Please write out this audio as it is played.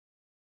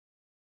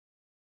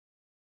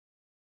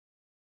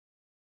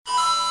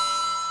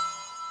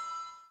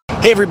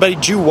Hey everybody,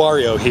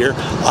 JewWario here.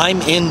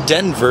 I'm in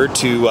Denver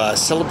to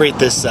celebrate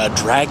this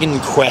Dragon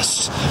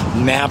Quest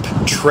map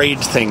trade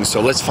thing,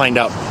 so let's find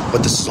out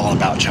what this is all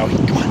about, shall we?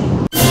 Come on.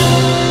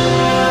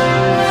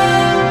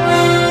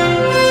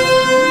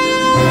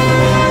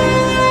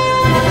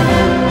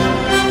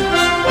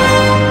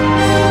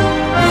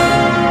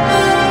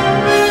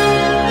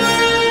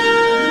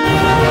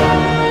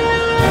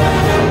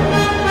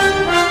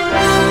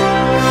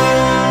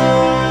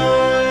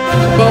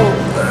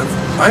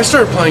 I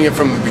started playing it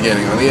from the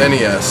beginning on the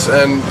NES,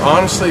 and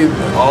honestly,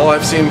 all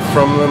I've seen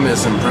from them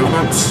is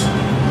improvements.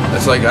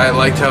 It's like, I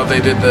liked how they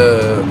did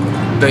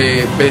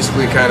they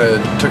basically kind of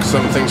took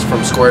some things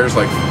from Square's,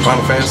 like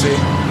Final Fantasy,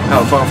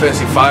 how Final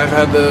Fantasy V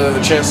had the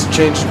chance to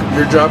change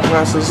your job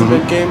classes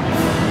mid-game.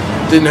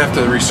 Didn't have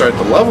to restart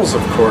the levels,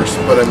 of course,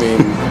 but I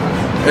mean,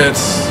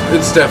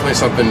 it's definitely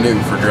something new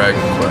for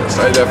Dragon Quest.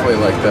 I definitely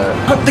like that.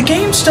 But the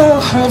game still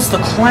holds the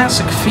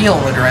classic feel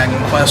of Dragon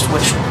Quest,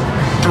 which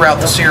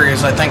throughout the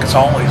series, I think it's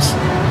always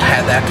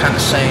had that kind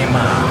of same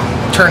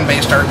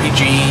turn-based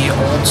RPG,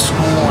 old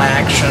school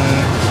action.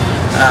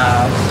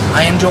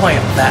 I enjoy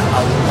that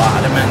a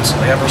lot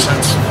immensely ever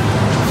since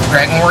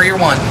Dragon Warrior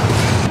 1.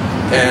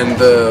 And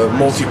the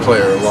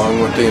multiplayer, along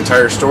with the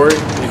entire story,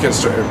 you can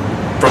start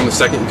from the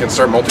second you can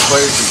start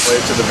multiplayer, you can play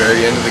it to the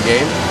very end of the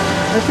game.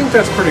 I think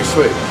that's pretty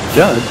sweet.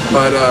 Yeah.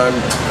 But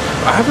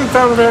I haven't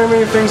found very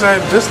many things I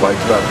have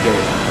disliked about the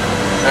game.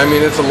 I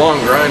mean, it's a long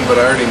grind, but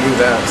I already knew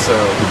that, so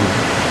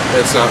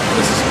it's not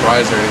a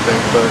surprise or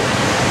anything, but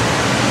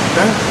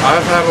yeah,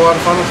 I've had a lot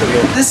of fun with the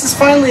game. This is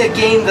finally a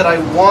game that I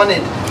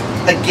wanted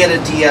to get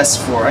a DS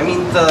for. I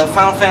mean, the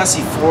Final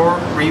Fantasy IV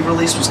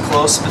re-release was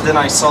close, but then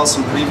I saw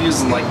some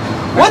previews and like,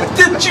 what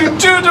did you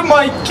do to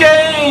my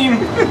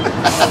game?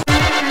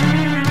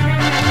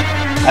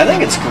 I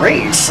think it's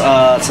great. It's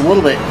a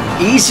little bit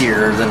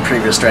easier than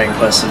previous Dragon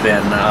Quests have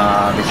been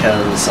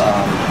because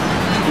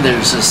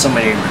there's just so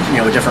many,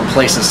 different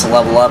places to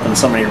level up and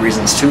so many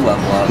reasons to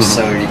level up.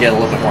 So you get a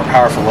little bit more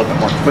powerful, a little bit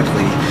more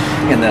quickly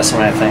in this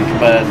one, I think.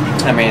 But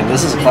I mean,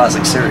 this is a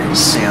classic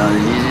series.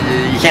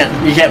 You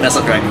can't mess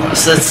up Dragon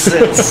Quest.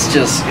 It's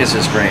just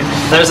great.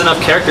 There's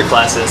enough character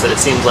classes that it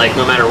seems like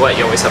no matter what,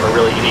 you always have a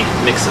really unique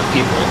mix of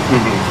people.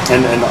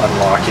 And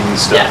unlocking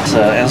stuff.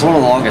 Yeah. And it's one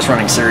of the longest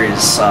running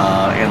series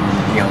in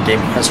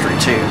gaming history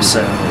too.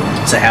 So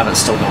to have it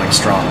still going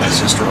strong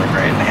is just really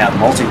great. And they have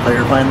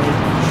multiplayer finally.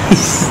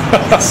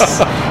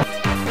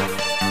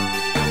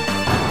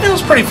 It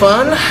was pretty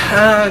fun.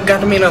 Got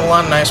to meet a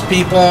lot of nice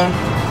people.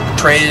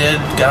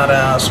 Traded,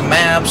 got some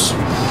maps.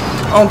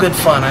 All good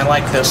fun. I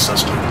like this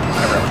system.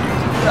 I really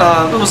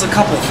do. It was a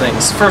couple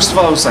things. First of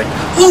all, I was like,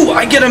 ooh,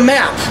 I get a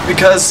map,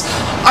 because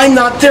I'm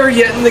not there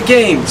yet in the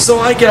game, so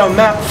I get a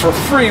map for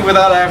free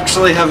without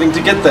actually having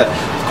to get that.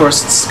 Of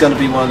course, it's going to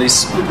be one of these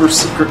super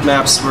secret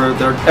maps where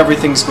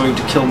everything's going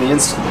to kill me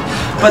instantly.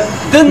 But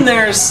then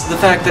there's the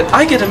fact that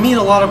I get to meet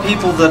a lot of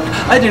people that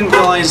I didn't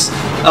realize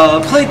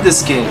played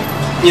this game.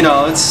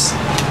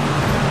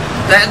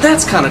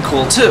 That's kind of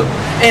cool too.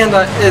 And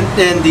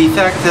the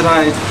fact that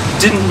I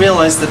didn't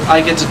realize that I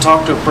get to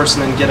talk to a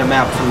person and get a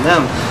map from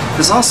them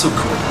is also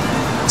cool.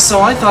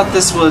 So I thought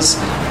this was,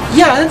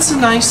 yeah, it's a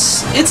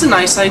nice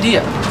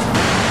idea.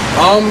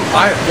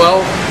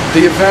 Well,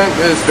 the event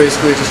is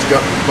basically just a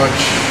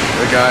bunch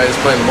of guys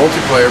playing the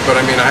multiplayer, but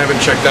I mean, I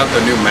haven't checked out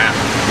the new map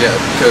yet,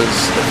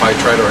 because if I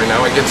try it right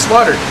now, I get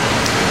slaughtered.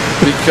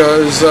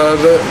 Because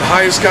the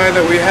highest guy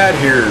that we had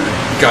here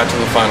got to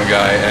the final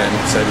guy and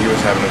said he was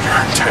having a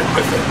hard time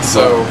with it.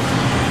 So,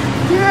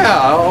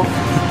 yeah, I'll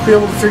be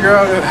able to figure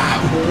out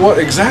what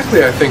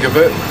exactly I think of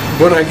it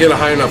when I get a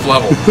high enough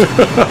level.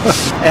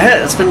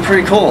 Yeah, it's been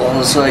pretty cool. It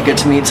was good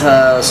to meet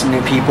some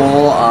new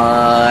people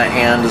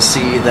and to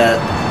see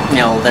that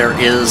there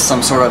is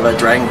some sort of a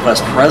Dragon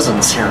Quest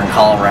presence here in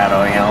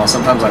Colorado.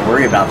 Sometimes I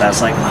worry about that.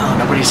 It's like, wow,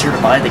 nobody's here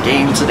to buy the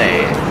game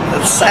today.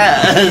 That's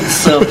sad.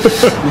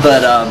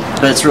 But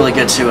it's really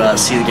good to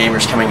see the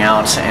gamers coming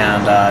out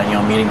and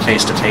meeting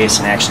face to face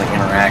and actually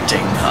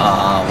interacting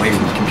away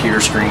from the computer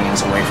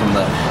screens, away from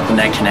the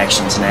net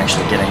connections, and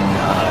actually getting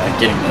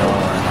to know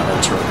one another.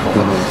 It's really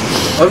cool.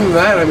 Other than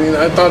that, I mean,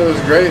 I thought it was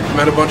great.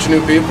 Met a bunch of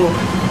new people.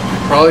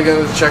 Probably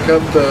gonna check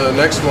out the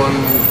next one,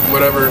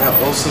 whatever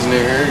else is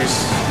near here.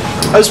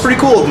 It was pretty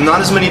cool.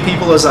 Not as many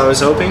people as I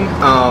was hoping,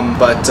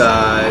 but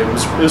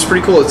it was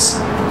pretty cool. It's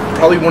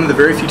probably one of the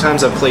very few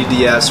times I've played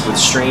DS with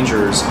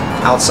strangers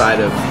outside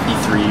of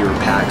E3 or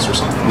PAX or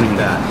something like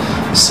that.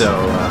 So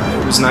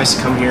it was nice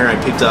to come here. I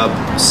picked up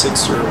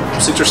six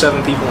or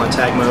seven people on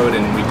tag mode,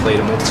 and we played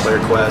a multiplayer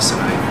quest,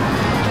 and I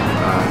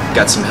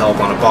got some help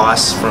on a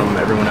boss from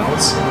everyone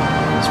else.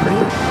 It's pretty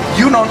good.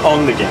 You don't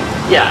own the game.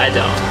 Yeah, I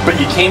don't.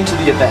 But you came to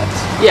the event.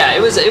 Yeah,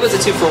 it was a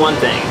 2-for-1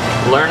 thing.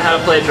 Learn how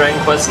to play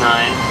Dragon Quest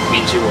IX,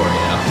 meet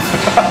JewWario.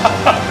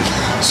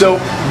 So,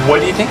 what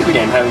do you think of the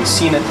game? Having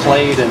seen it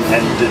played and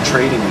did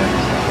trading and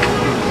everything?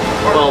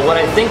 Well, what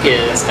I think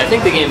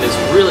the game is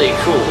really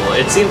cool.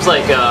 It seems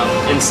like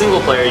in single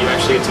player you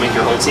actually get to make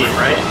your whole team,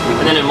 right?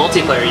 And then in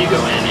multiplayer you go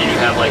in and you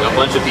have like a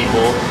bunch of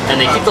people, and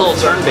they keep the whole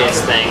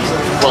turn-based thing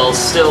while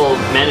still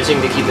managing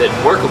to keep it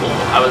workable.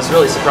 I was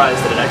really surprised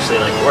that it actually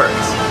like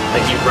works.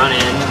 Like you run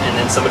in and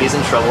then somebody's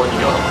in trouble and you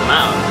go help them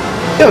out.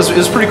 Yeah, it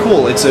was pretty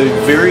cool. It's a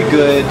very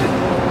good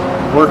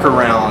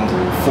workaround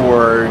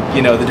for,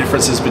 you know, the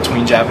differences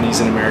between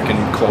Japanese and American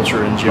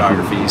culture and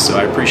geography, so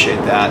I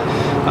appreciate that.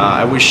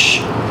 I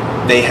wish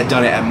they had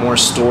done it at more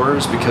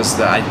stores, because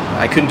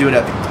I couldn't do it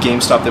at the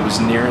GameStop that was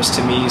nearest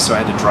to me, so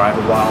I had to drive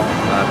a while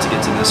to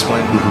get to this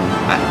one.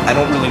 I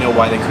don't really know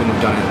why they couldn't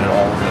have done it at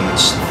all of them.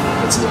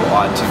 It's a little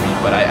odd to me,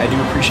 but I do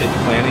appreciate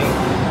the planning,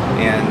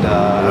 and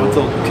I hope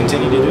they'll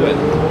continue to do it.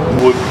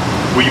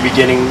 Will you be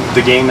getting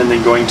the game and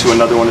then going to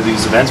another one of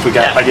these events? We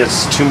got, I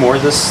guess, 2 more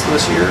this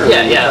year?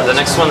 Yeah. The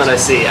next one that I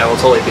see, I will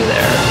totally be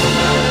there.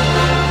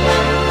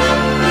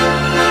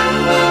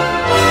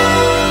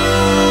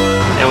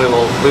 And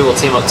we will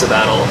team up to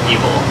battle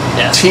evil.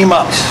 Yes. Team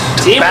up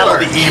to battle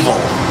the evil.